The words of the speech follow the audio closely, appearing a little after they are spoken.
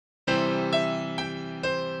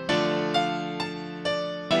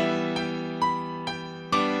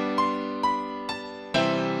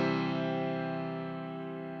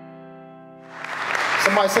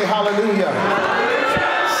Somebody say hallelujah.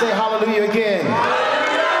 Say hallelujah again.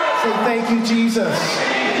 Say thank you, Jesus.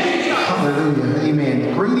 Hallelujah.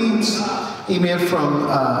 Amen. Greetings, amen, from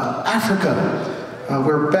Africa.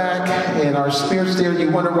 We're back and our spirit's there.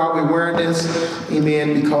 You wonder why we're wearing this,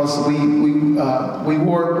 amen, because we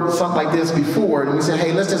wore something like this before, and we said,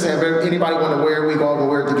 hey, let's just have anybody want to wear it, we go and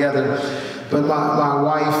wear it together. But my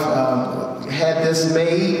wife had this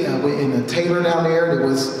made in a tailor down there. It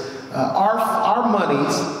was our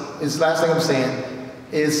monies, is the last thing I'm saying,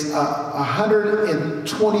 is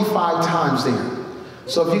 125 times there.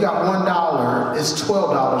 So if you got $1, it's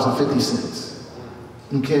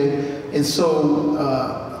 $12.50. Okay? And so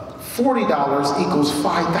 $40 equals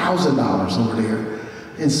 $5,000 over there.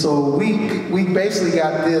 And so we basically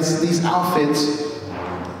got these outfits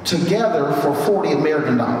together for 40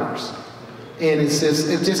 American dollars. And it's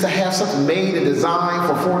just to have something made and designed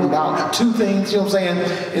for $40, two things, you know what I'm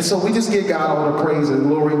saying? And so we just give God all the praise and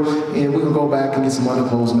glory, and we can go back and get some other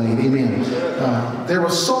clothes made. Amen. There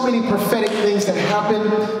were so many prophetic things that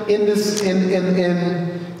happened in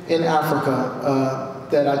Africa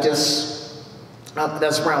that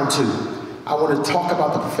that's round two. I want to talk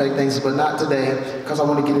about the prophetic things, but not today, because I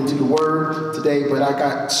want to get into the word today. But I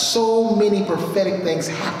got so many prophetic things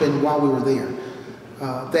happen while we were there.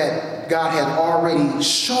 That God had already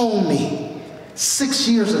shown me 6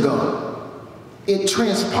 years ago. It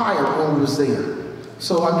transpired when we was there.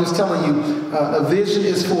 So I'm just telling you, a vision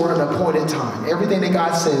is for an appointed time. Everything that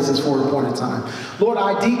God says is for an appointed time. Lord,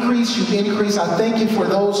 I decrease, you increase. I thank you for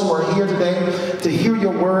those who are here today to hear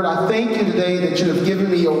your word. I thank you today that you have given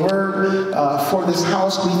me your word for this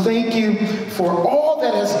house. We thank you for all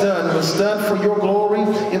that has done. It was done for your glory.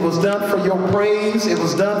 It was done for your praise. It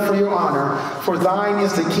was done for your honor. For thine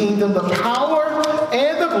is the kingdom, the power,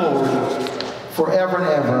 and the glory forever and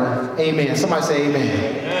ever. Amen. Somebody say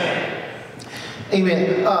amen. Amen.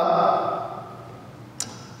 Amen. I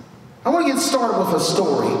want to get started with a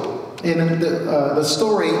story. And the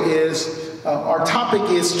story is, our topic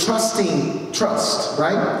is trust,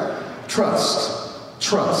 right? Trust.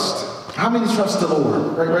 How many trust the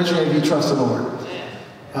Lord? Raise your hand if you trust the Lord.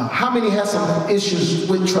 How many have some issues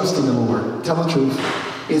with trusting the Lord? Tell the truth.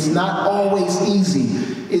 It's not always easy.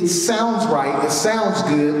 It sounds right. It sounds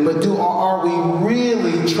good. But are we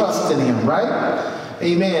really trusting him, right?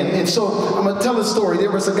 Amen. And so I'm going to tell a story. There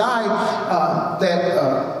was a guy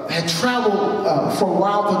that had traveled for a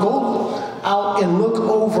while to go out and look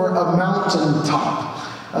over a mountaintop.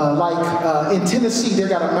 In Tennessee, they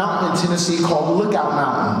got a mountain in Tennessee called Lookout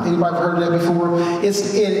Mountain. Anybody heard of that before?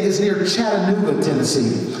 It's near Chattanooga,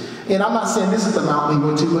 Tennessee. And I'm not saying this is the mountain he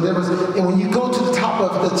went to, but and when you go to the top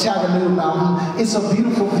of the Chattanooga Mountain, it's a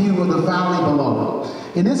beautiful view of the valley below.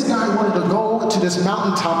 And this guy wanted to go to this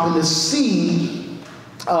mountaintop and to see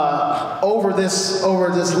over this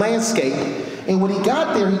landscape. And when he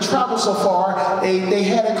got there, he traveled so far, they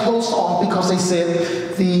had it closed off because they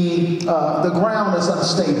said the ground is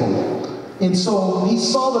unstable. And so he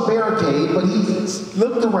saw the barricade, but he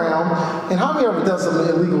looked around. And how many ever done some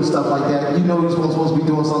illegal stuff like that? You know you're supposed to be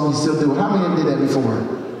doing something, you still do it. How many of them did that before?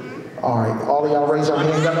 All right, all of y'all raise your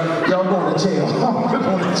hand. Y'all going to jail. We're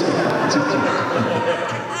going to jail.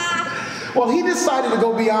 Well, he decided to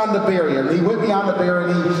go beyond the barrier. He went beyond the barrier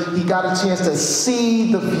and he got a chance to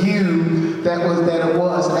see the view that it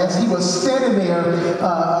was. And as he was standing there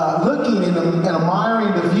looking and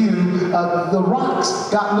admiring the view, the rocks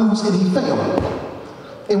got loose and he fell.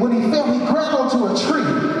 And when he fell, he grabbed onto a tree.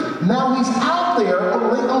 Now he's out there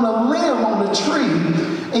on a limb on the tree,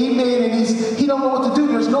 amen, and he don't know what to do.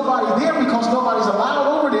 There's nobody there because nobody's allowed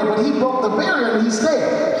over there, but he broke the barrier and he's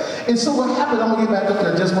there. And so what happened, I'm going to get back up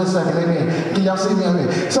there in just 1 second, amen. Can y'all see me?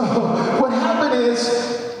 Amen. So what happened is,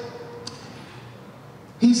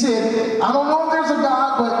 he said, I don't know if there's a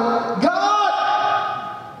God, but God,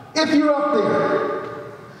 if you're up there,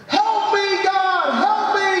 help me, God,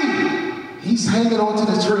 help me. He's hanging onto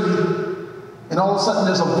the tree, and all of a sudden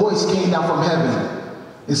there's a voice came down from heaven.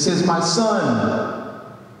 It says, my son,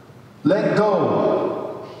 let go.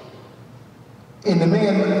 And the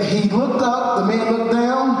man, he looked up, the man looked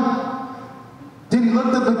down, then he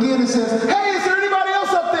looked up again and says, hey, is there anybody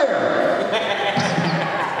else up there?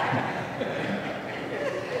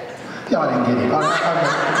 Y'all didn't get it.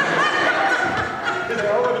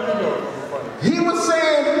 He was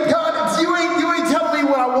saying, God, you ain't telling me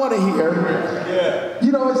what I want to hear. Yeah.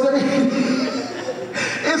 You know, is there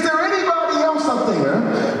anybody else up there?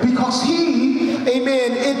 Because he,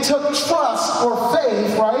 amen, it took trust or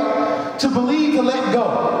faith, right, to believe to let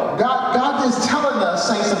go. God is telling us,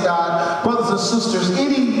 saints of God, brothers and sisters,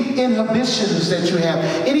 any inhibitions that you have,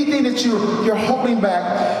 anything that you're holding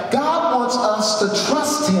back, God wants wants us to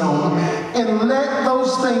trust him and let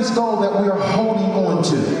those things go that we are holding on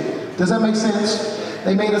to. Does that make sense?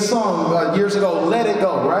 They made a song years ago, Let It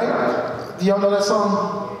Go, right? Do y'all know that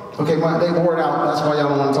song? Okay, they wore it out. That's why y'all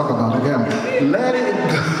don't want to talk about it. Okay? Let it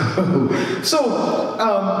go.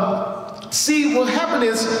 So, see, what happened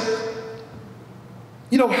is,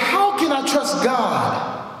 how can I trust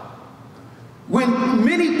God when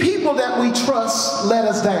many people that we trust let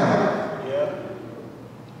us down?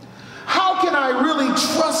 How can I really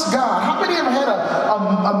trust God? How many ever had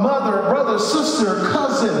a mother, brother, sister,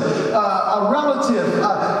 cousin, a relative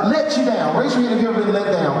let you down? Raise your hand if you've ever been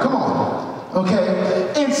let down. Come on.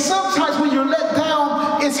 Okay? And sometimes when you're let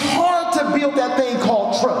down, it's hard to build that thing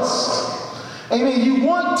called trust. Amen. You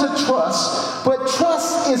want to trust, but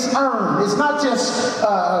trust is earned. It's not just,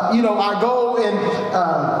 I go and,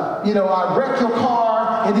 I wreck your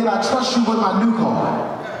car and then I trust you with my new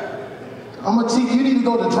car. I'm going to teach you, need to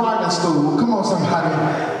go to driving school. Come on, somebody.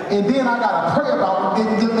 And then I got to pray about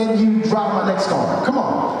it, then you drive my next car. Come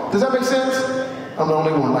on. Does that make sense? I'm the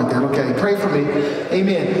only one like that. Okay, pray for me.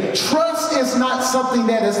 Amen. Trust is not something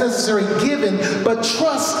that is necessarily given, but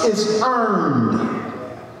trust is earned.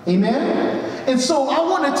 Amen? And so I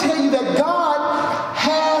want to tell you that God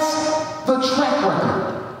has the track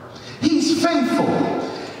record. He's faithful.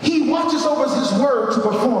 He watches over his word to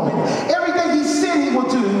perform it. Everything he said he will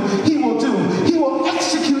do, he will do. He will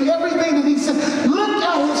execute everything that he said. Look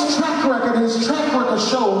at his track record. His track record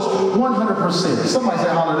shows 100%. Somebody say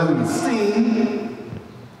hallelujah. Sing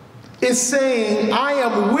is saying, I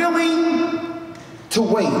am willing to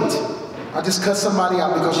wait. I just cut somebody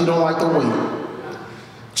out because you don't like to wait.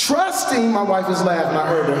 Trusting, my wife is laughing, I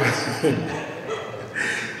heard her.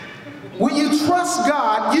 When you trust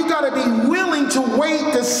God, you got to be willing to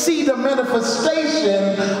wait to see the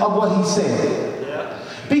manifestation of what he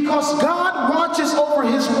said. Because God watches over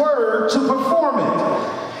his word to perform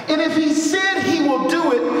it. And if he said he will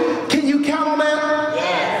do it, can you count on that?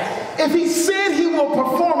 Yes. If he said he will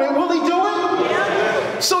perform it, will he do it?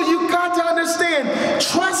 Yes. So you got to understand,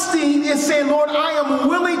 trusting is saying, Lord, I am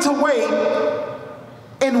willing to wait.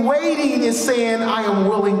 And waiting is saying, I am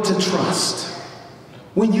willing to trust.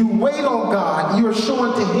 When you wait on God, you're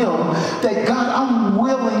showing to him that, God, I'm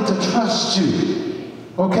willing to trust you.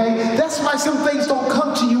 Okay? That's why some things don't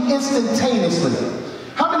come to you instantaneously.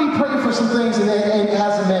 How many pray for some things and it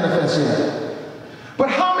hasn't manifested yet? But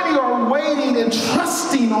how many are waiting and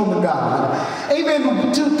trusting on God?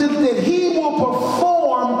 Amen. That he will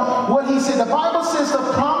perform what he said. The Bible says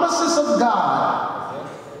the promises of God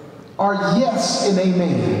are yes and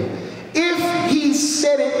amen. If he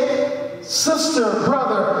said it, sister,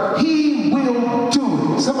 brother, he will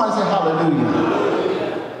do it. Somebody say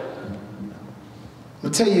hallelujah. I'll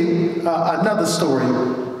tell you another story.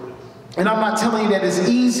 And I'm not telling you that it's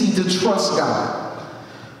easy to trust God.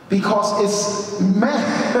 Because it's,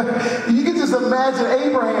 man, you can just imagine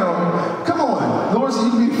Abraham. Come on. Lord said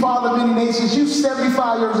you can be father of many nations. You're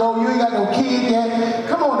 75 years old. You ain't got no kid yet.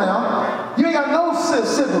 Come on now. You ain't got no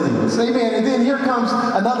siblings. Amen. And then here comes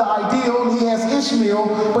another ideal. And he has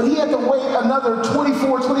Ishmael. But he had to wait another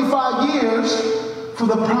 24, 25 years for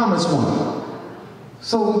the promised one.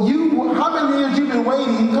 So how many years you been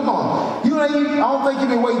waiting? Come on. I don't think you've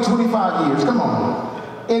been waiting 25 years. Come on.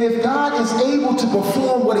 And if God is able to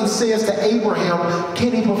perform what he says to Abraham,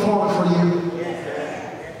 can he perform it for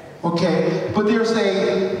you? Okay. But there's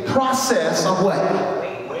a process of what?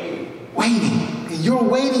 Waiting. And your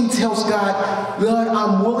waiting tells God, Lord,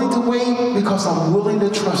 I'm willing to wait because I'm willing to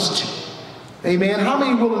trust you. Amen. How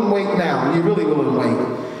many are willing to wait now? You're really willing to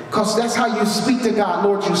wait. Because that's how you speak to God.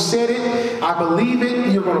 Lord, you said it. I believe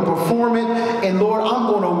it. You're going to perform it. And Lord, I'm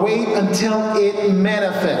going to wait until it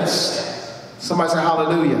manifests. Somebody say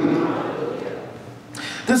hallelujah.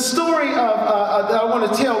 The story of, I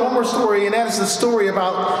want to tell one more story, and that is the story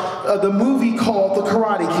about the movie called The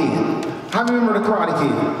Karate Kid. How many remember The Karate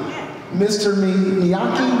Kid? Mr.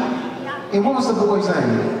 Miyagi? And what was the boy's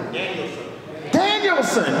name?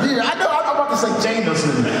 Danielson. Yeah, I know I'm about to say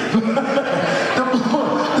Danielson. I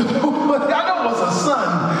know it was a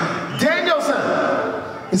son. Danielson.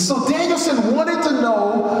 And so Danielson wanted to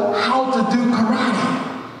know how to do karate.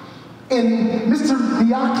 And Mr.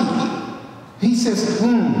 Miyagi, he says,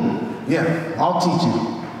 yeah, I'll teach you.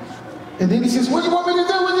 And then he says, what do you want me to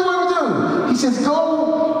do? What do you want me to do? He says,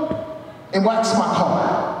 go and wax my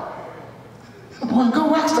car. Boy,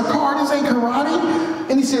 go wax the car, this ain't karate.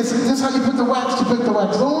 And he says, this is how you put the wax. You put the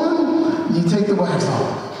wax on, you take the wax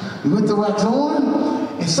off. You put the wax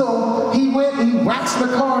on. And so he went and he waxed the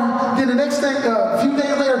car. Then the next thing, a few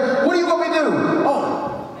days later, what do you want me to do? Oh,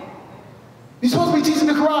 you're supposed to be teaching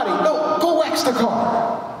me karate. No, go wax the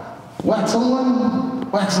car. wax on,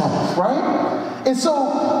 wax off, right? And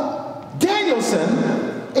so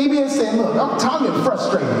Danielson, Amos saying, look, I'm telling you,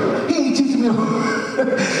 frustrated. He ain't teaching me no,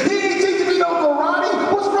 he ain't teaching me no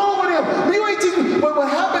karate. What's wrong with him? You ain't teaching me. But what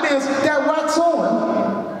happened is that wax on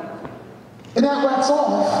and that wax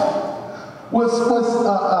off was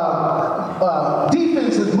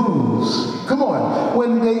defensive moves. Come on.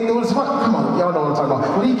 When it was fun, come on, y'all know what I'm talking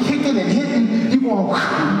about. When he kicking and hitting, you want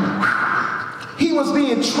to. He was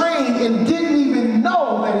being trained and didn't even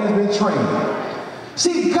know that he's been trained.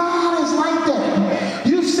 See, God is like that.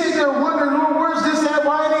 You sit there wondering, Lord, where's this at?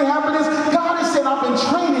 Why it ain't happening? God has said, I've been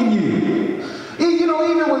training you. You know,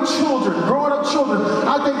 even with children, growing up children,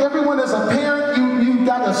 I think everyone as a parent, you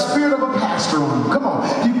got the spirit of a pastor on you. Come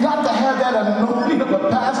on. You got to have that anointing of a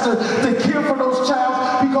pastor to care for those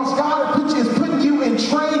child, because God is putting you in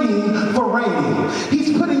training for reigning.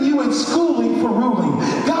 He's putting you in schooling for ruling.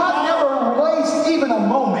 God never wastes even a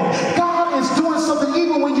moment. God is doing something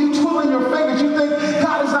even when you twiddling your fingers. You think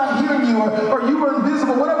God is not hearing you, or you are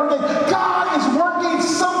invisible, whatever it is. God is working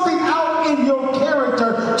something out in your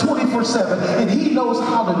character 24/7, and he knows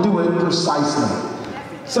how to do it precisely.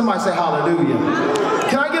 Somebody say hallelujah.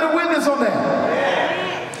 Can I get a witness on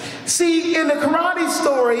that? See, in the karate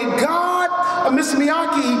story, God, Mr.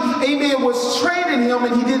 Miyagi, amen, was training him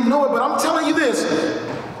and he didn't know it, but I'm telling you this,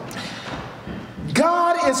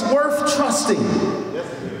 God is worth trusting.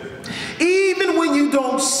 Even when you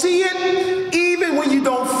don't see it, even when you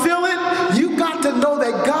don't feel it, you got to know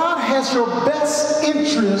that God has your best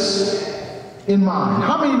interest in mind.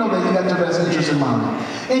 How many know that you got your best interest in mind?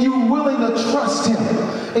 And you're willing to trust him.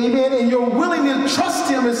 Amen. And you're willing to trust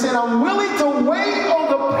him and saying, I'm willing to wait on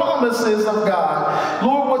the promises of God.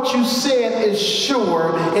 Lord, what you said is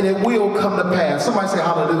sure and it will come to pass. Somebody say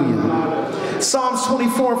hallelujah. Psalms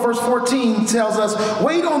 24 verse 14 tells us,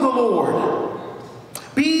 wait on the Lord.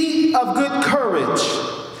 Be of good courage,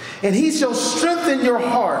 and he shall strengthen your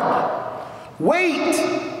heart. Wait,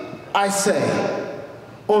 I say,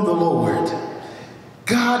 on the Lord.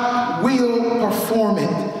 God will perform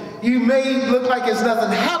it. You may look like it's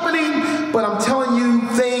nothing happening, but I'm telling you,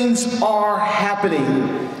 things are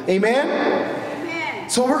happening. Amen? Amen.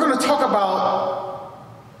 So we're going to talk about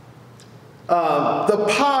the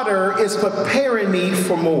potter is preparing me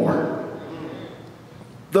for more.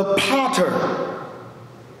 The potter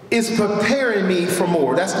is preparing me for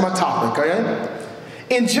more. That's my topic, okay?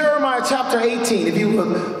 In Jeremiah chapter 18, if you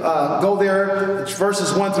go there, it's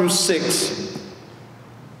verses 1 through 6.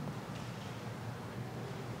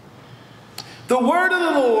 The word of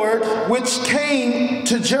the Lord, which came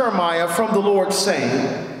to Jeremiah from the Lord,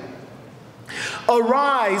 saying,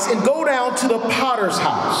 arise and go down to the potter's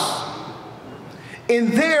house,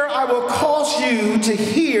 and there I will cause you to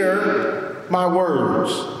hear my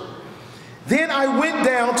words. Then I went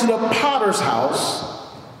down to the potter's house,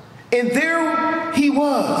 and there he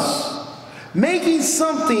was, making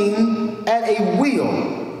something at a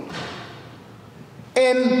wheel.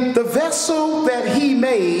 And the vessel that he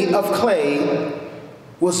made of clay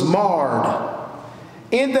was marred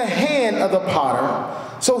in the hand of the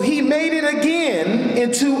potter. So he made it again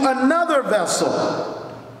into another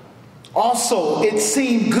vessel. Also, it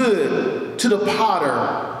seemed good to the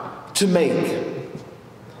potter to make.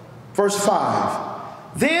 Verse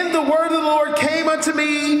 5. Then the word of the Lord came unto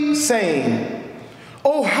me, saying,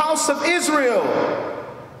 O house of Israel,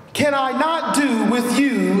 can I not do with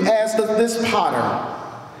you as this potter,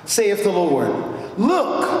 saith the Lord?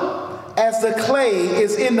 Look, as the clay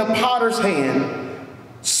is in the potter's hand,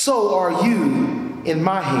 so are you in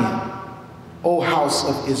my hand, O house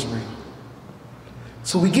of Israel.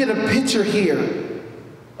 So we get a picture here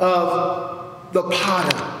of the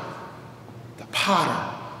potter. The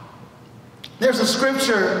potter. There's a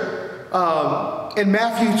scripture in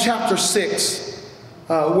Matthew chapter 6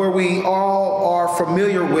 where we all are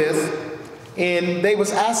familiar with, and they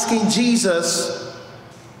was asking Jesus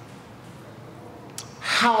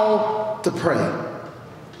how to pray.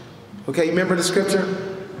 Okay, you remember the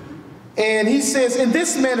scripture? And he says, in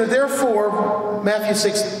this manner, therefore,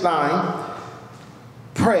 Matthew 6:9,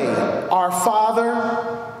 pray, our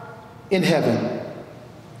Father in heaven,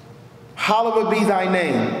 hallowed be thy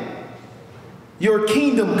name. Your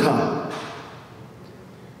kingdom come.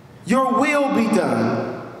 Your will be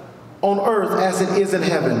done on earth as it is in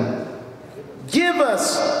heaven. Give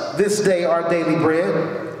us this day our daily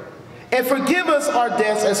bread, and forgive us our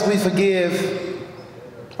debts as we forgive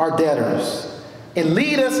our debtors. And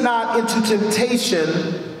lead us not into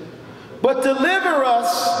temptation, but deliver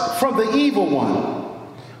us from the evil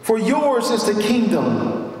one. For yours is the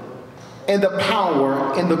kingdom and the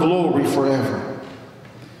power and the glory forever.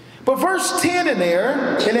 But verse 10 in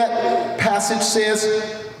that passage says,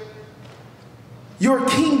 your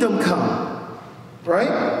kingdom come,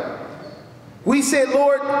 right? We said,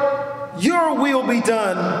 Lord, your will be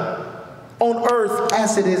done on earth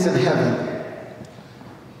as it is in heaven.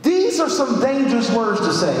 These are some dangerous words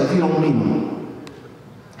to say if you don't mean them.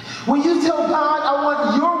 When you tell God, I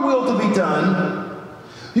want your will to be done,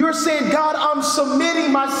 you're saying, God, I'm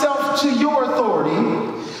submitting myself to your authority.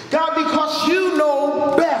 God, because you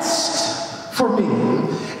know best for me.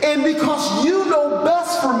 And because you know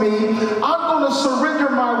best for me, I'm going to surrender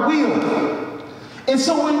my will. And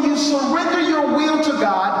so when you surrender your will to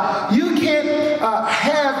God, you can't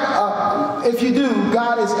if you do,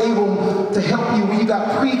 God is able to help you when you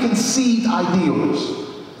got preconceived ideals.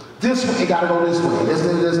 This way, it got to go this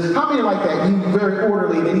way. How many like that? You very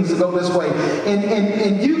orderly, and it needs to go this way.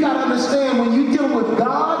 And you got to understand, when you deal with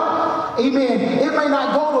God, amen, it may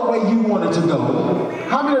not go the way you want it to go.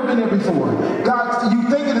 How many have been there before? God, you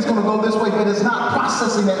thinking it's going to go this way, but it's not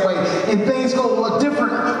processing that way. And things go a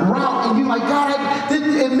different route. And you're like, God,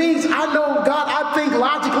 it means I know, God, I think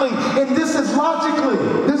logically. And this is logically.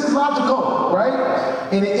 This is logical, right?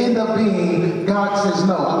 And it ended up being, God says,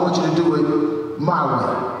 no, I want you to do it my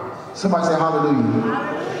way. Somebody say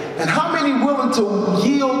hallelujah. And how many willing to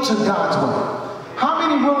yield to God's way? How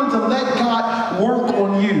many willing to let God work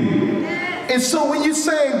on you? And so when you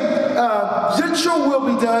say, let your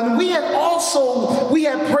will be done, we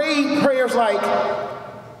had prayed prayers like,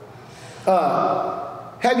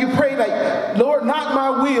 have you prayed like, Lord, not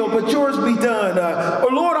my will, but yours be done.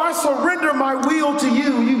 Or Lord, I surrender my will to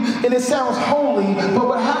you. And it sounds holy, but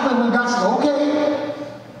what happened when God said, okay,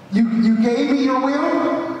 you gave me your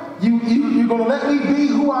will? You're going to let me be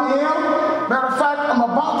who I am? Matter of fact, I'm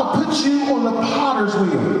about to put you on the potter's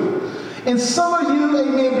wheel. And some of you,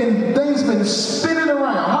 amen, things been spinning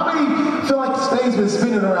around. How many feel like things been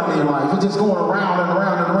spinning around in your life? It's just going around and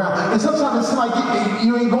around and around. And sometimes it's like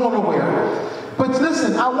you ain't going nowhere. But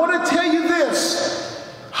listen, I want to tell you this.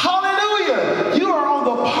 Hallelujah. You are on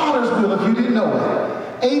the potter's wheel if you didn't know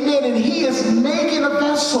it. Amen. And he is making a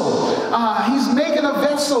vessel. He's making a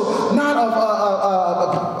vessel not of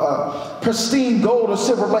pristine gold or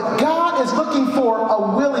silver, but God is looking for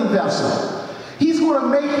a willing vessel. He's going to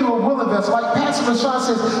make you a willing vessel. Like Pastor Rashawn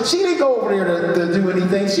says, she didn't go over there to do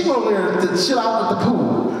anything. She went over there to chill out at the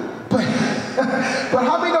pool. But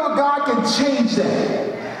how many know God can change that?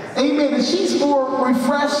 Amen. And she's more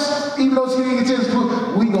refreshed, even though she didn't get to the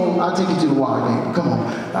pool. I'll take you to the Y, baby. Come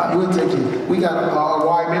on. We'll take you. We got a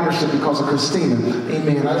Y membership because of Christina.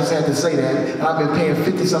 Amen. I just had to say that. And I've been paying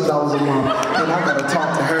 $50-some a month. And I got to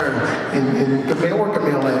talk to her. And where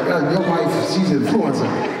Camille at? Your wife, she's an influencer.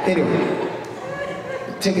 Anyway.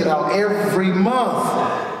 Take it out every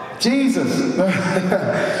month. Jesus.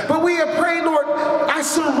 But we have prayed, Lord, I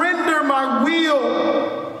surrender my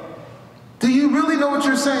will. Do you really know what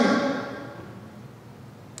you're saying?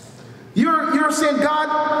 You're saying, God,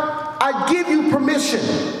 I give you permission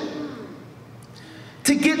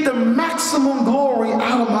to get the maximum glory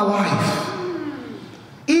out of my life.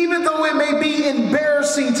 Even though it may be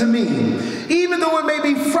embarrassing to me, even though it may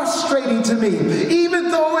be frustrating to me, even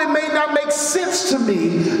though it may not make sense to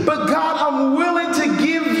me, but God, I'm willing to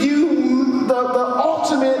give you the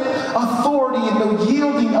ultimate authority and the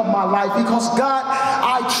yielding of my life because, God,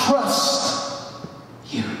 I trust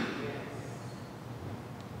you.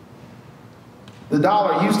 The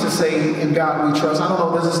dollar used to say, in God we trust. I don't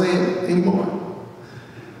know, does it say it anymore?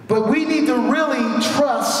 But we need to really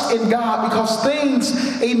trust in God because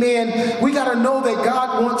things, amen, we got to know that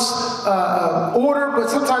God wants order, but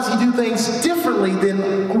sometimes he do things differently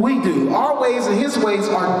than we do. Our ways and his ways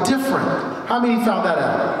are different. How many found that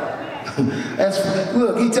out?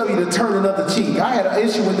 Look, he tell you to turn another cheek. I had an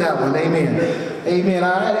issue with that one, amen. Amen.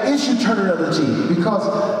 I had an issue turning another cheek because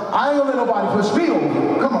I ain't gonna let nobody push me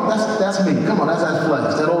over. Come on, that's me. Come on, that's that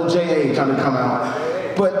flesh. That old J.A. trying to come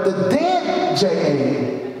out. But the dead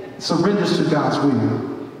J.A. surrenders to God's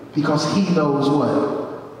will because he knows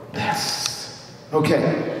what? Best.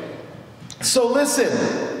 Okay. So listen,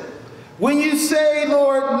 when you say,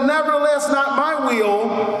 Lord, nevertheless not my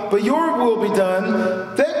will, but your will be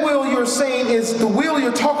done, that will you're saying is, the will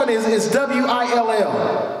you're talking is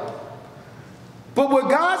W-I-L-L. But what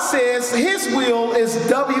God says, his will is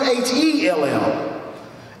W-H-E-L-L.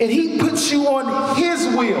 And he puts you on his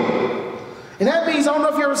will. And that means, I don't know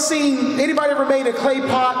if you ever seen, anybody ever made a clay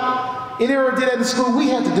pot? Anybody ever did that in school? We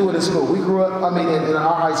had to do it in school. We grew up, in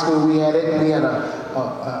our high school, we had it, and we had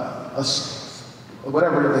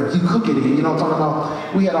whatever, like you cook it in, you know what I'm talking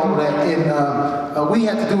about? We had all of that, and we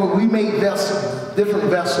had to do it. We made different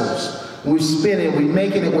vessels. We're spinning, we're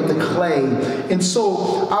making it with the clay. And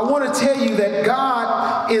so I want to tell you that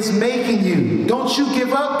God is making you. Don't you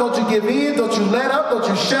give up, don't you give in, don't you let up, don't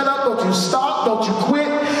you shut up, don't you stop, don't you quit.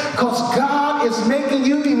 Because God is making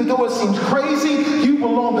you, even though it seems crazy, you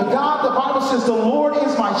belong to God. The Bible says the Lord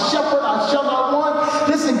is my shepherd, I shall not want.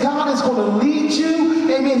 Listen, God is going to lead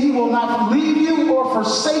you. Amen. He will not leave you or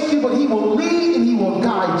forsake you, but he will lead and he will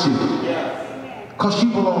guide you. Because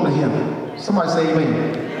you belong to him. Somebody say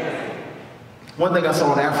amen. One thing I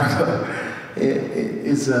saw in Africa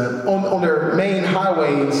is on their main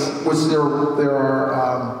highways, which there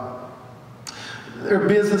are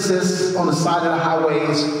businesses on the side of the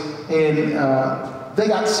highways, and they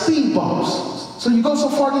got speed bumps. So you go so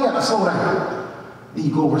far, you got to slow down. Then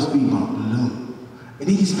you go over a speed bump, and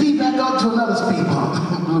then you speed back up to another speed bump,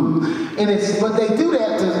 and but they do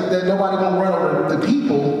that that nobody won't run over the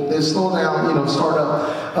people. They slow down, start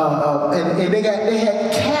up, and they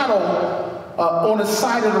had cattle on the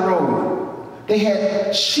side of the road. They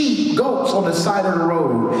had sheep, goats on the side of the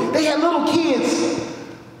road. They had little kids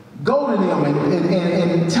goading them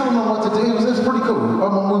and telling them what to do. It was pretty cool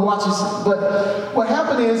when we watch this. But what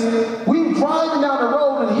happened is, we were driving down the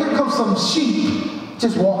road and here comes some sheep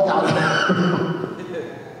just walked out of there.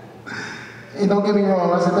 And don't get me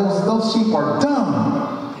wrong, I said, those sheep are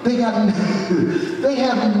dumb. They have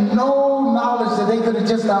no knowledge that they could have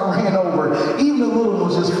just got ran over. Even the little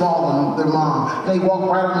ones just following their mom. They walk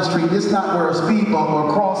right on the street. This is not where a speed bump or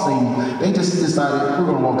a crossing. They just decided, we're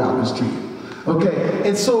going to walk out the street. Okay,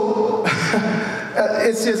 and so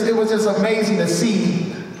it was just amazing to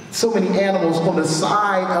see so many animals on the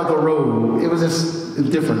side of the road. It was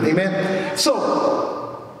just different. Amen.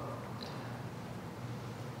 So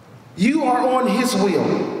you are on his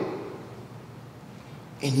wheel.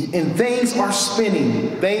 And things are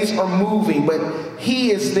spinning, things are moving, but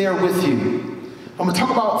he is there with you. I'm going to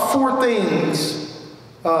talk about 4 things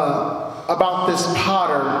about this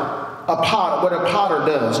potter, what a potter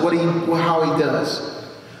does, how he does.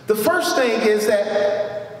 The first thing is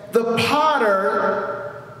that the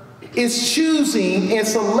potter is choosing and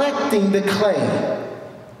selecting the clay.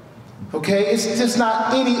 Okay, it's just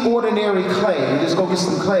not any ordinary clay. You just go get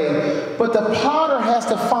some clay. But the potter has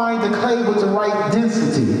to find the clay with the right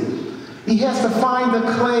density. He has to find the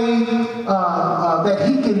clay that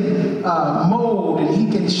he can mold and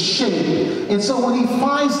he can shape. And so when he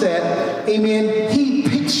finds that, amen, he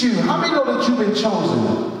picks you. How many know that you've been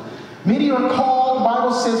chosen? Many are called, the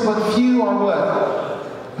Bible says, but few are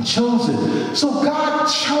what? Chosen. So God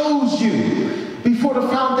chose you before the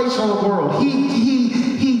foundation of the world.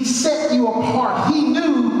 He set you apart. He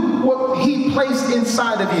knew what he placed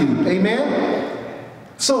inside of you. Amen?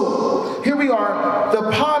 So here we are.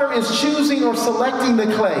 The potter is choosing or selecting the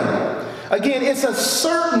clay. Again, it's a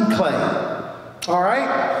certain clay. All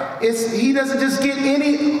right? He doesn't just get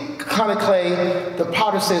any kind of clay. The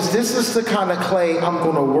potter says, this is the kind of clay I'm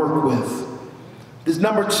going to work with. This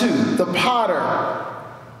number 2, the potter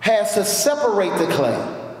has to separate the clay.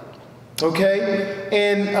 Okay?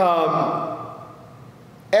 And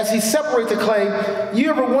as he separates the clay, you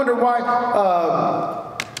ever wonder why,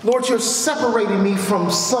 Lord, you're separating me from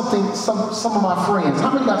some of my friends?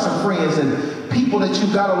 How many got some friends and people that you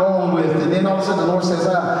got along with, and then all of a sudden the Lord says,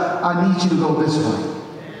 I need you to go this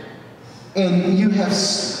way. And you have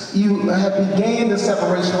began the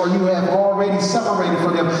separation, or you have already separated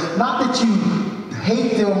from them. Not that you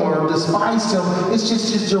hate them or despise them, it's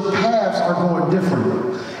just your paths are going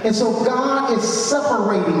different. And so God is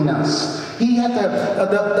separating us. He had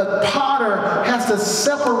the potter has to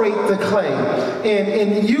separate the clay,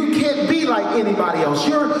 and you can't be like anybody else.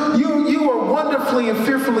 You are wonderfully and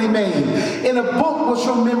fearfully made. In a book which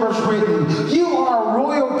remembers written, you are a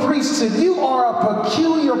royal priesthood. You are a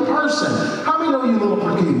peculiar person. How many know you a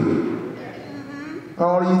little peculiar?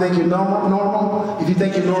 Oh, you think you're normal? If you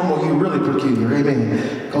think you're normal, you're really peculiar.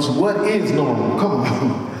 Amen. Because what is normal? Come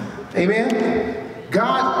on. Amen.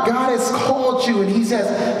 God has called you, and he says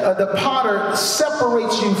the potter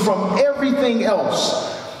separates you from everything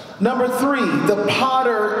else. Number 3, the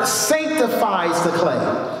potter sanctifies the clay.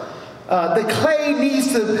 The clay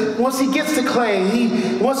needs to, once he gets the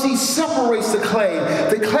clay, once he separates the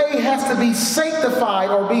clay has to be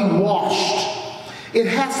sanctified or be washed. It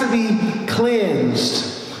has to be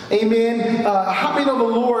cleansed. Amen. How many know the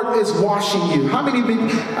Lord is washing you? How many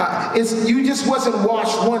you just wasn't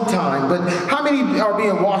washed one time, but how many are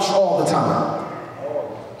being washed all the time?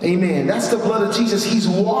 Amen. That's the blood of Jesus. He's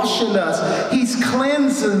washing us. He's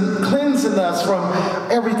cleansing us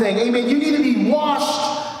from everything. Amen. You need to be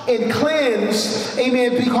washed and cleansed.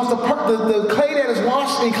 Amen. Because the clay that is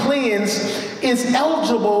washed and cleansed is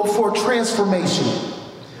eligible for transformation.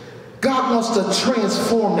 God wants to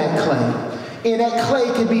transform that clay. And that clay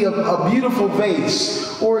could be a beautiful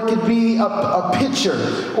vase, or it could be a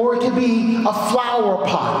pitcher, or it could be a flower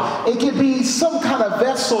pot. It could be some kind of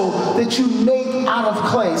vessel that you make out of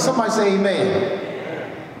clay. Somebody say amen.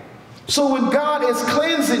 So when God is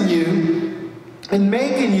cleansing you and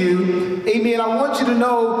making you, amen, I want you to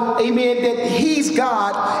know, amen, that he's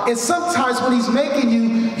God. And sometimes when he's making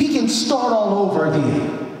you, he can start all over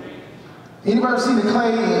again. Anybody ever seen the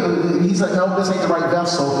clay? He's like, no, this ain't the right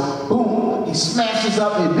vessel. Boom. He smashes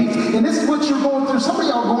up, it beats. And this is what you're going through. Some of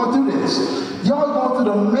y'all are going through this. Y'all are going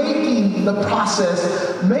through the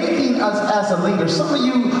process, making us as a leader. Some of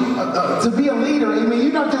you, to be a leader, I mean,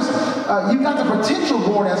 you're not just, you got the potential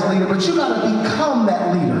born as a leader, but you got to become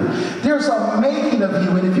that leader. There's a making of you.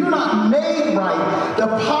 And if you're not made right, the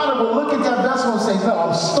potter will look at that vessel and say, no,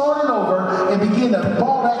 I'm starting over, and begin to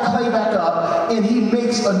ball that clay back up, and he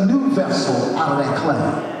makes a new vessel out of that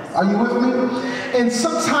clay. Are you with me? And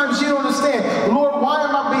sometimes you don't understand, Lord, why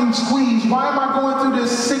am I being squeezed? Why am I going through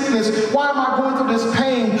this sickness? Why am I going through this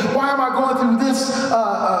pain? Why am I going through this?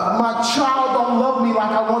 My child don't love me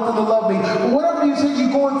like I want them to love me. Whatever you think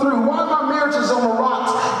you're going through, why my marriage is on the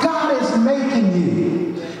rocks? God is making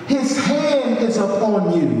you. His hand is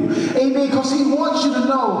upon you. Amen. Because he wants you to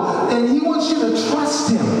know, and he wants you to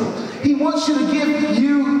trust him. He wants you to give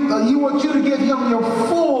him your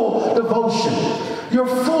full devotion. Your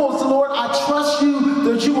full, so Lord, I trust you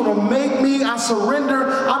that you want to make me. I surrender.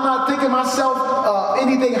 I'm not thinking myself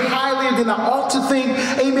anything higher than I ought to think.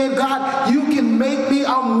 Amen. God, you can make me.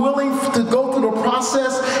 I'm willing to go through the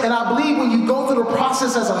process. And I believe when you go through the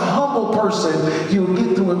process as a humble person, you'll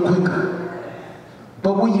get through it quicker.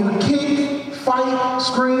 But when you kick, fight,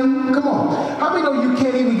 scream, come on. How many know you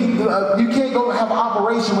can't even, you can't go have an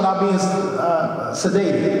operation without being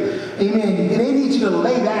sedated? Amen. And they need you to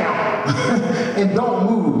lay down and don't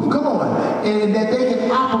move. Come on. And that they can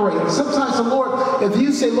operate. Sometimes the Lord, if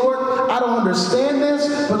you say, Lord, I don't understand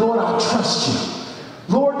this, but Lord, I trust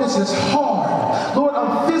you. Lord, this is hard. Lord,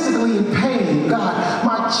 I'm physically in pain. God,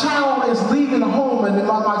 my child is leaving home, and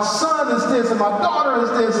my son is this, and my daughter is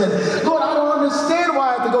this, and Lord, I don't understand why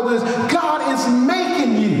I have to go through this. God is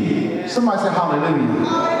making you. Somebody say hallelujah.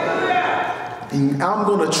 Hallelujah. And I'm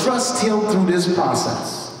going to trust him through this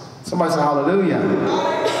process. Somebody say hallelujah.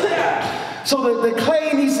 Hallelujah. So the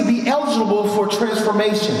clay needs to be eligible for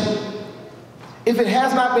transformation. If it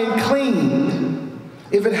has not been cleaned,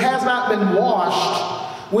 if it has not been washed,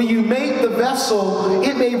 when you make the vessel,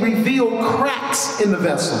 it may reveal cracks in the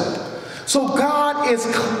vessel. So God is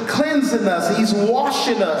cleansing us. He's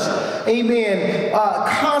washing us. Amen.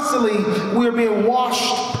 Constantly we're being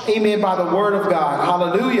washed. Amen. By the word of God.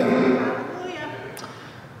 Hallelujah. Hallelujah.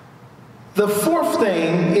 The fourth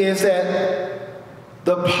thing is that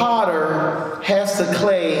the potter has the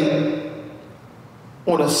clay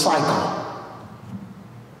on a cycle.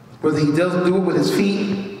 Whether he doesn't do it with his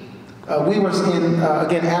feet. We were in,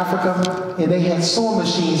 again, Africa, and they had sewing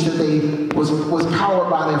machines that was powered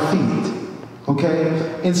by their feet.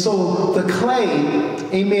 Okay? And so the clay,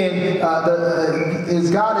 amen, he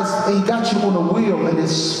got you on a wheel, and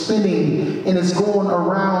it's spinning, and it's going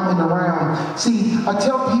around and around. See, I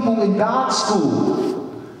tell people in God's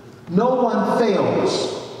school, no one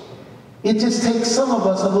fails. It just takes some of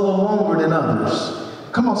us a little longer than others.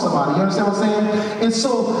 Come on, somebody. You understand what I'm saying? And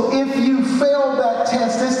so if you fail that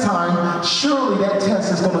test this time, surely that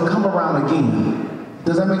test is going to come around again.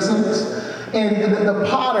 Does that make sense? And the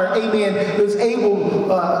potter, amen, is able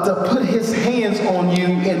to put his hands on you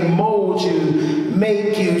and mold you,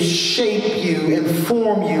 make you, shape you, and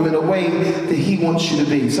form you in a way that he wants you to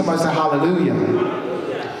be. Somebody say hallelujah.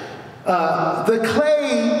 The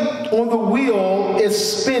clay on the wheel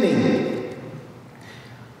is spinning.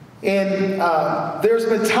 And there's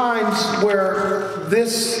been times where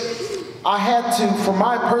I had to, for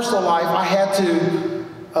my personal life, I had to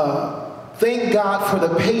thank God for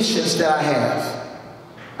the patience that I have.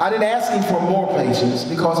 I didn't ask him for more patience,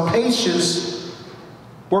 because patience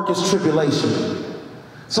worketh tribulation.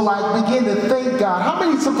 So I began to thank God. How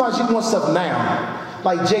many sometimes you want stuff now?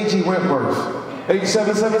 Like J.G. Wentworth.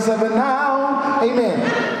 8777 now. Amen.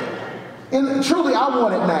 And truly, I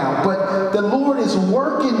want it now, but the Lord is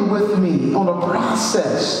working with me on a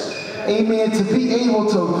process, amen, to be able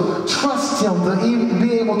to trust him, to even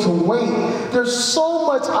be able to wait. There's so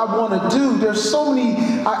much I want to do. There's so many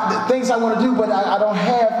things I want to do, but I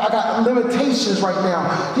got limitations right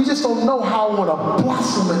now. You just don't know how I want to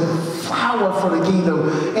blossom and flower for the kingdom.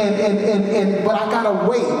 But I got to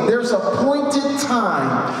wait. There's a appointed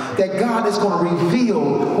time that God is going to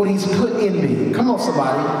reveal what he's put in me. Come on,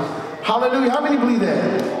 somebody. Hallelujah. How many believe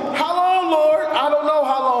that? How long, Lord? I don't know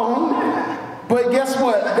how long. But guess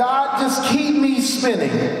what? God, just keep me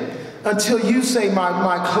spinning until you say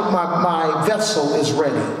my vessel is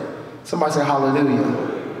ready. Somebody say hallelujah.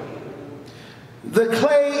 The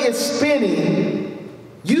clay is spinning.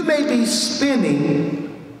 You may be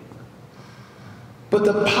spinning, but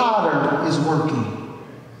the potter is working.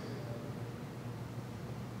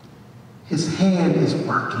 His hand is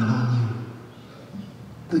working on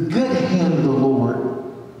you. The good hand of the Lord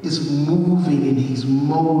is moving and he's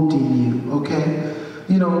molding you, okay?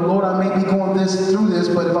 You know, Lord, I may be going through this,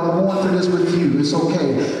 but if I'm going through this with you, it's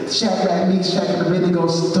okay. Shadrach, Meshach, and Abednego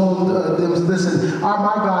told them, listen,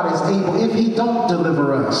 my God is able. If he don't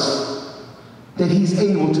deliver us, then he's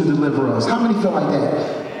able to deliver us. How many feel like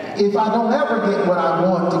that? If I don't ever get what I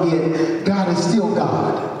want to get, God is still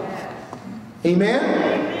God.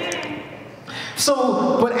 Amen?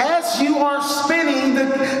 So, but as you are spinning,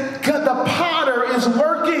 the potter is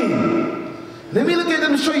working. Let me look at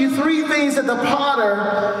them and show you three things that the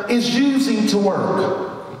potter is using to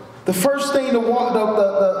work. The first thing the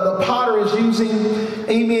potter is using,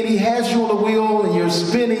 amen, he has you on the wheel and you're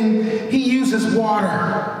spinning. He uses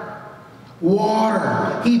water.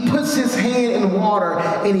 Water. He puts his hand in water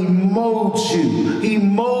and he molds you. He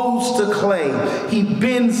molds the clay. He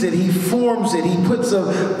bends it. He forms it. He puts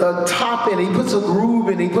a top in it. He puts a groove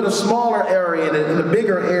in it. He put a smaller area in it and a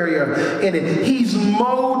bigger area in it. He's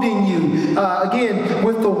molding you. Again,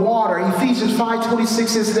 with the water. Ephesians 5:26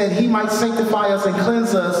 says that he might sanctify us and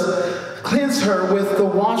cleanse her with the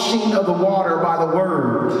washing of the water by the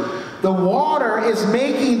word. The water is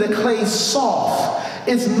making the clay soft.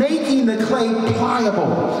 It's making the clay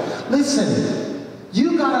pliable. Listen,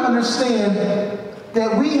 you got to understand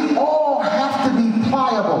that we all have to be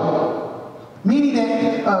pliable. Meaning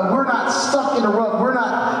that we're not stuck in a rut. We're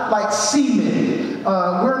not like cement.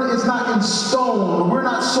 It's not in stone. We're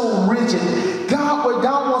not so rigid. God, what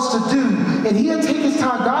God wants to do, and he'll take his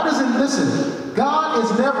time. God is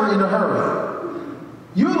never in a hurry.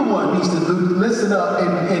 You're the one who needs to listen up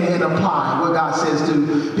and apply what God says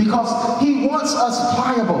to, because he wants us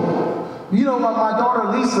pliable. You know, my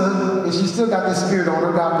daughter Lisa, and she still got this spirit on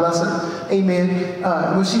her, God bless her, amen.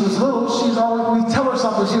 When she was little, we tell her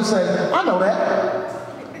something, she'll say, I know that.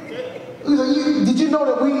 Did you know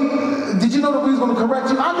that we was going to correct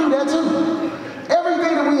you? I knew that too.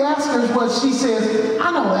 Everything that we ask her is what she says,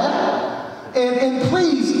 I know that. And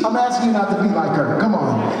please, I'm asking you not to be like her. Come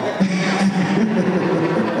on.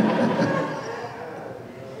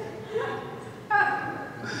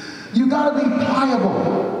 You got to be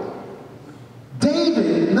pliable.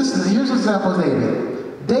 David, listen, here's an example of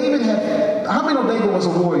David. David had, how many know David was a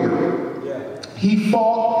warrior? Yeah. He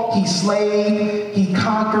fought, he slayed, he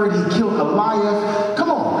conquered, he killed Goliath.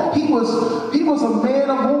 Come on, he was a man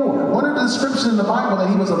of war. One of the descriptions in the Bible that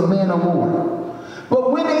he was a man of war.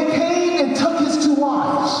 But when they came and took his 2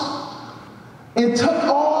 wives, and took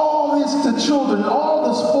all the children, all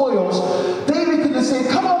the spoils, David could have said,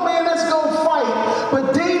 come on man, let's go fight.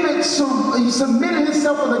 But David, he submitted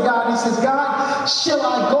himself to God. He says, God, shall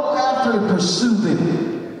I go after and pursue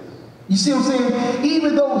them? You see what I'm saying?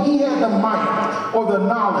 Even though he had the might or the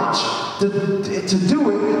knowledge to do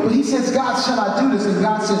it, but he says, God, shall I do this? And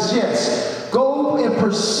God says, yes. Go and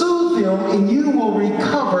pursue them and you will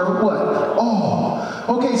recover what? All.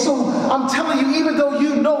 Okay, so I'm telling you, even though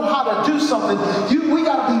you know how to do something, we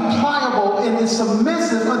got to be pliable and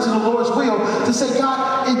submissive unto the Lord's will to say,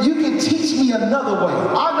 God, if you can teach me another way.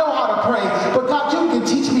 I know how to pray, but God, you can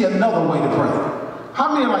teach me another way to pray.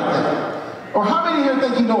 How many are like that? Or how many here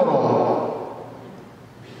think you know it all?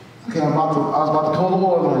 Okay, I was about to call the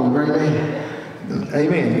oil on you, right? Amen.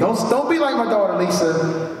 Amen. Don't be like my daughter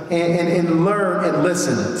Lisa and learn and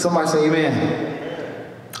listen. Somebody say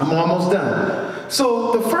amen. I'm almost done.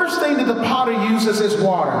 So the first thing that the potter uses is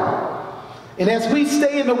water. And as we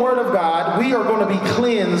stay in the Word of God, we are going to be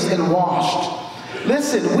cleansed and washed.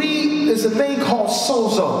 Listen, there's a thing called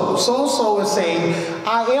sozo. Sozo is saying,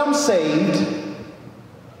 I am saved,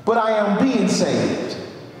 but I am being saved.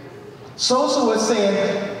 Sozo is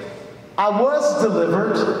saying, I was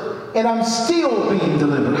delivered, and I'm still being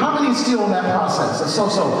delivered. How many are still in that process? So.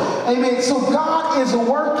 Amen. So God is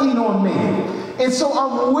working on me. And so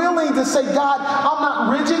I'm willing to say, God, I'm not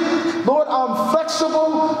rigid. Lord, I'm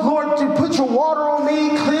flexible. Lord, you put your water on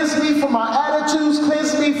me. Cleanse me from my attitudes.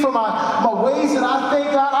 Cleanse me from my ways that I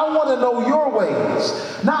think. God, I want to know your ways.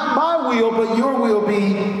 Not my will, but your will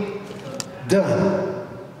be done.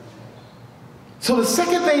 So the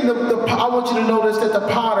second thing I want you to notice that the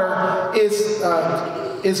potter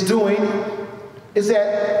is doing is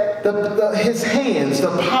that his hands, the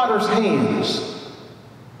potter's hands,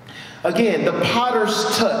 again, the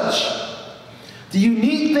potter's touch. The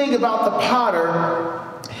unique thing about the potter,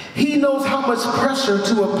 he knows how much pressure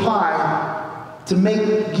to apply to make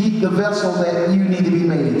the vessel that you need to be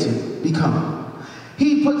made to become.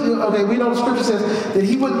 He put, okay, we know the scripture says that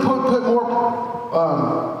he wouldn't put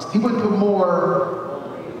more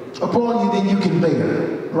upon you than you can bear,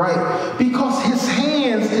 right? Because his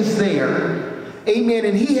hands is there, amen,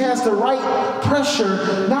 and he has the right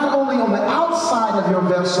pressure not only on the outside of your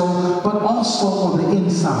vessel, but also on the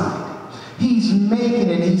inside. He's making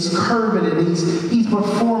it, he's curving it, he's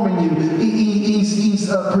performing you, he's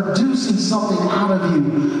producing something out of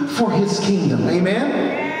you for his kingdom,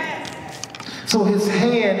 amen? So his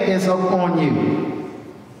hand is upon you.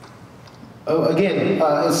 Again, in 2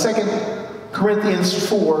 Corinthians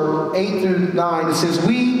 4, 8 through 9, it says,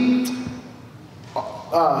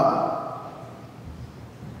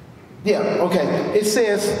 it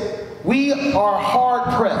says, we are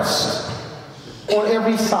hard pressed on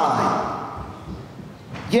every side,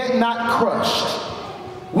 yet not crushed.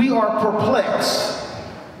 We are perplexed,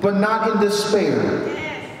 but not in despair.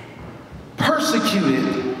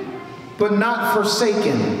 Persecuted, but not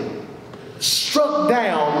forsaken. Struck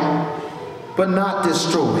down, but not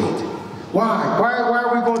destroyed. Why? Why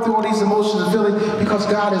are we going through all these emotions and feelings? Because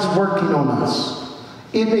God is working on us.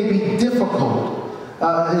 It may be difficult.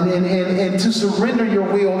 And to surrender your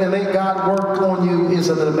will and let God work on you is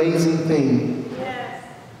an amazing thing. Yes.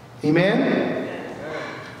 Amen?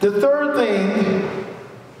 Yes. The third thing,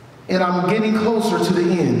 and I'm getting closer to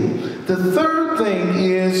the end. The third thing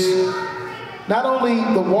is not only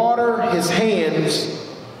the water, his hands,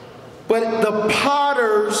 but the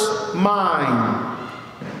potter's mind.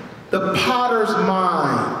 The potter's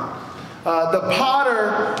mind. The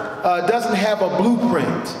potter doesn't have a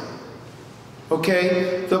blueprint.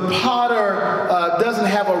 Okay? The potter doesn't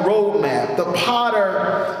have a roadmap. The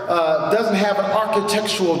potter doesn't have an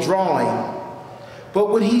architectural drawing. But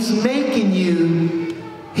when he's making you,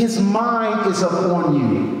 his mind is upon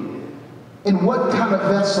you. And what kind of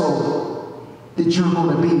vessel that you're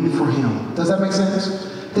going to be for him. Does that make sense?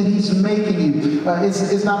 That he's making you.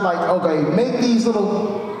 It's not like, okay, make these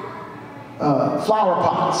little flower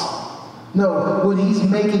pots. No, when he's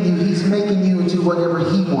making you into whatever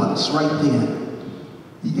he wants right then.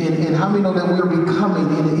 And how many know that we're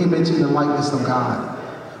becoming in the image and the likeness of God?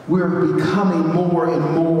 We're becoming more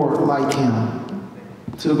and more like him.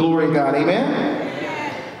 To the glory of God, amen?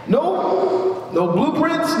 No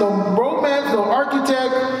blueprints, no roadmaps, no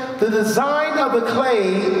architect. The design of the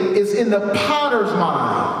clay is in the potter's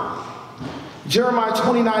mind. Jeremiah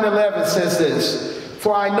 29:11 says this,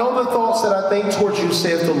 for I know the thoughts that I think towards you,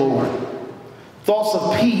 saith the Lord. Thoughts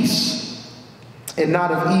of peace and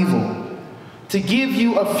not of evil, to give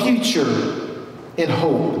you a future and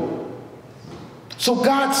hope. So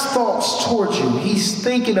God's thoughts towards you, he's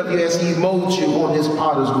thinking of you as he molds you on his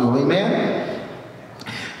potter's wheel, amen?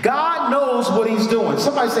 God knows what he's doing.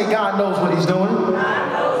 Somebody say God knows what he's doing.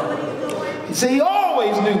 God knows what he's doing. He said he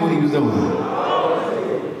always knew what he was doing.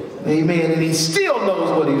 Amen. And he still knows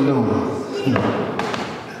what he's doing.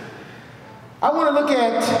 I want to look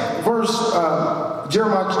at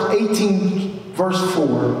Jeremiah 18, verse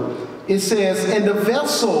 4. It says, and the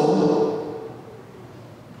vessel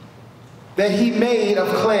that he made of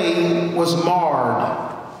clay was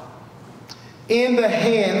marred in the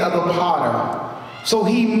hand of the potter. So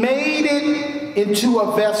he made it into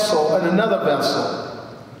a vessel and another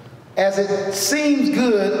vessel, as it seems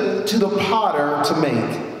good to the potter to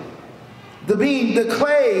make. The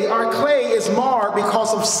clay, our clay is marred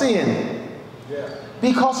because of sin. Yeah.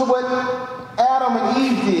 Because of what Adam and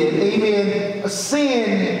Eve did, amen.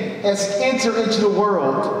 Sin has entered into the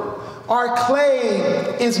world. Our clay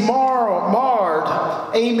is marred,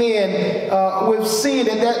 amen, with sin,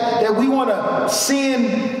 and that we want to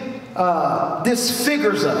sin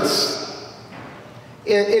disfigures us.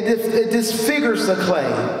 It disfigures the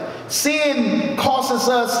clay. Sin causes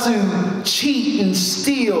us to cheat and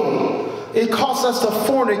steal. It causes us to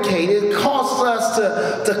fornicate. It causes us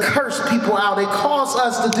to curse people out. It causes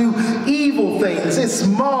us to do evil things. It's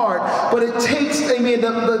marred, but it takes, amen,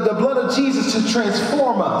 the blood of Jesus to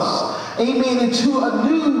transform us, amen, into a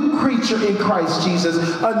new creature in Christ Jesus,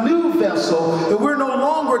 a new vessel. And we're no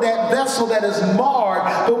longer that vessel that is marred,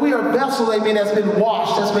 but we are a vessel, amen, that's been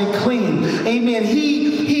washed, that's been cleaned. Amen.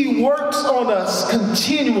 He works on us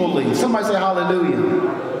continually. Somebody say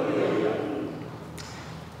hallelujah.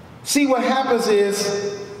 See, what happens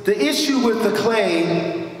is the issue with the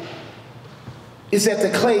clay is that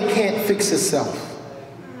the clay can't fix itself.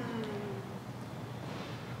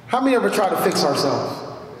 How many ever try to fix ourselves?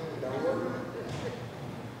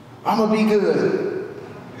 I'm going to be good.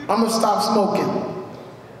 I'm going to stop smoking.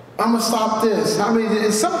 I'm going to stop this. I mean,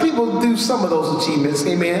 and some people do some of those achievements,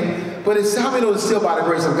 amen? But it's how many know it's still by the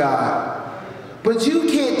grace of God? But you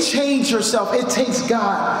can't change yourself. It takes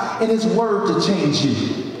God and His Word to change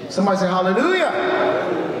you. Somebody say hallelujah.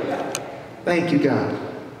 Thank you, God.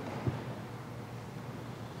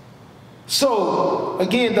 So,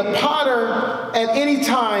 again, the potter, at any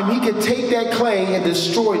time, he could take that clay and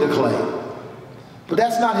destroy the clay. But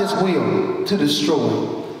that's not his will, to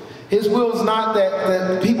destroy. His will is not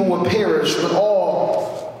that people will perish, but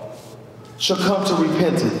all shall come to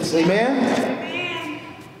repentance. Amen?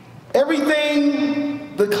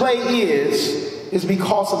 Everything the clay is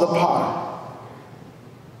because of the potter.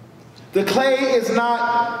 The clay is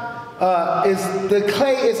not, the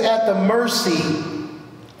clay is at the mercy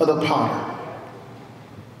of the potter.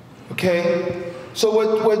 Okay? So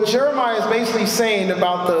what Jeremiah is basically saying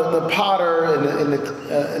about the potter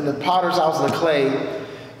and the potter's house and the clay,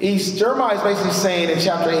 Jeremiah is basically saying in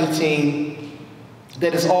chapter 18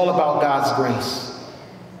 that it's all about God's grace.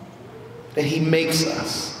 That He makes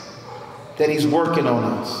us. That He's working on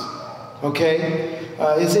us. Okay?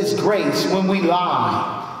 It's His grace when we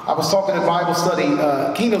lie. I was talking in Bible study,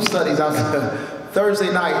 Kingdom Studies,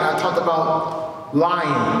 Thursday night, I talked about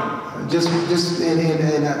lying.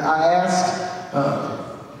 And I asked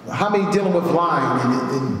how many dealing with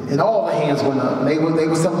lying, and all the hands went up. And they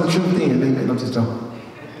were telling the truth then. I'm just joking.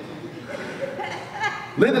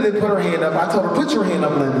 Linda didn't put her hand up. I told her, put your hand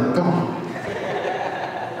up, Linda. Come on.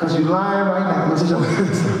 Because you're lying right now.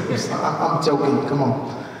 I'm joking. Come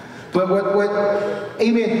on. But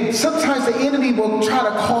amen, sometimes the enemy will try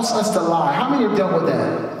to cause us to lie. How many have dealt with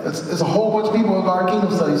that? There's a whole bunch of people in our Kingdom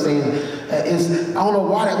Study saying, I don't know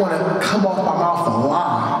why they want to come off my mouth a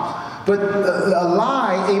lie. But a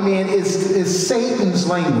lie, amen, is Satan's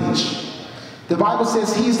language. The Bible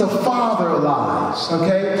says he's the father of lies,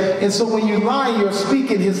 okay? And so when you lie, you're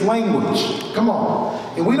speaking his language. Come on.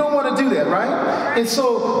 And we don't want to do that, right? And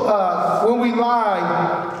so when we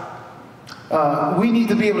lie, we need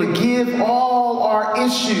to be able to give all our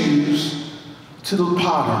issues to the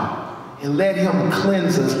potter and let him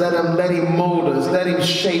cleanse us, let him mold us, let him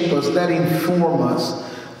shape us, let him form us,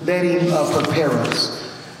 let him prepare us.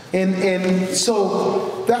 And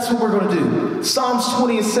so that's what we're going to do. Psalms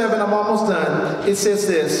 27, I'm almost done. It says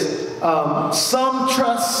this, some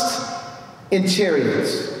trust in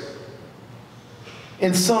chariots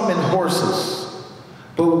and some in horses.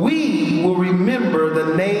 But we will remember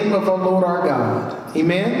the name of the Lord our God.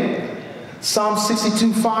 Amen? Psalm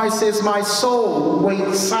 62:5 says, my soul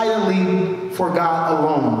waits silently for God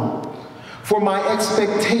alone, for my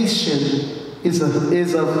expectation is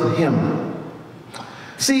of Him.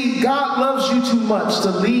 See, God loves you too much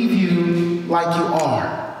to leave you like you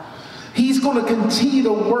are. He's going to continue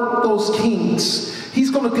to work those kinks.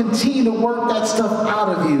 He's going to continue to work that stuff out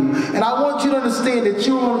of you. And I want you to understand that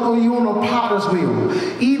you're on a potter's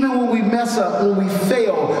wheel. Even when we mess up, when we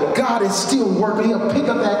fail, God is still working. He'll pick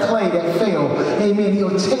up that clay that failed. Amen.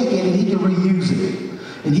 He'll take it and He can reuse it.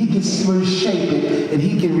 And He can reshape it and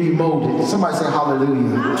He can remold it. Somebody say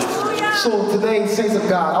hallelujah. Hallelujah. So today, saints of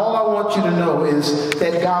God, all I want you to know is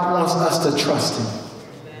that God wants us to trust Him.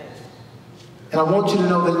 And I want you to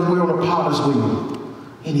know that we're on a potter's wheel.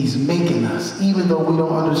 And He's making us. Even though we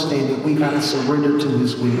don't understand it, we got to surrender to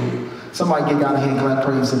His will. Somebody give God a hand clap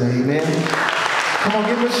praise today. Amen. Come on,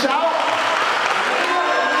 give Him a shout.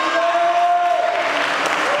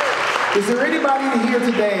 Is there anybody here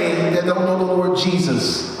today that don't know the Lord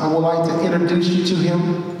Jesus? I would like to introduce you to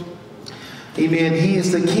Him. Amen. He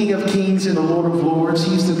is the King of Kings and the Lord of Lords.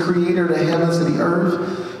 He's the creator of the heavens and the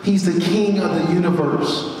earth. He's the King of the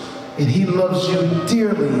universe. And He loves you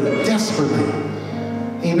dearly, desperately.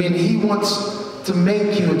 Amen. He wants to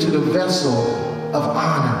make you into the vessel of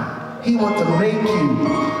honor. He wants to make you,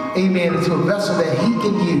 amen, into a vessel that He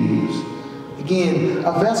can use. Again,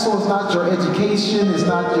 a vessel is not your education. It's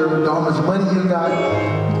not how much money you got.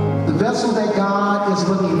 The vessel that God is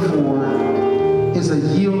looking for is a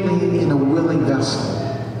yielding and a willing vessel.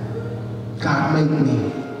 God, make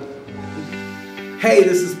me. Hey,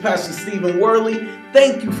 this is Pastor Stephen Worley.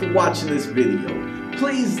 Thank you for watching this video.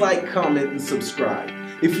 Please like, comment, and subscribe.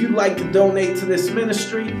 If you'd like to donate to this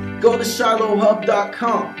ministry, go to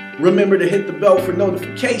shilohhub.com. Remember to hit the bell for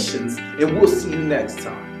notifications, and we'll see you next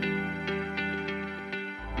time.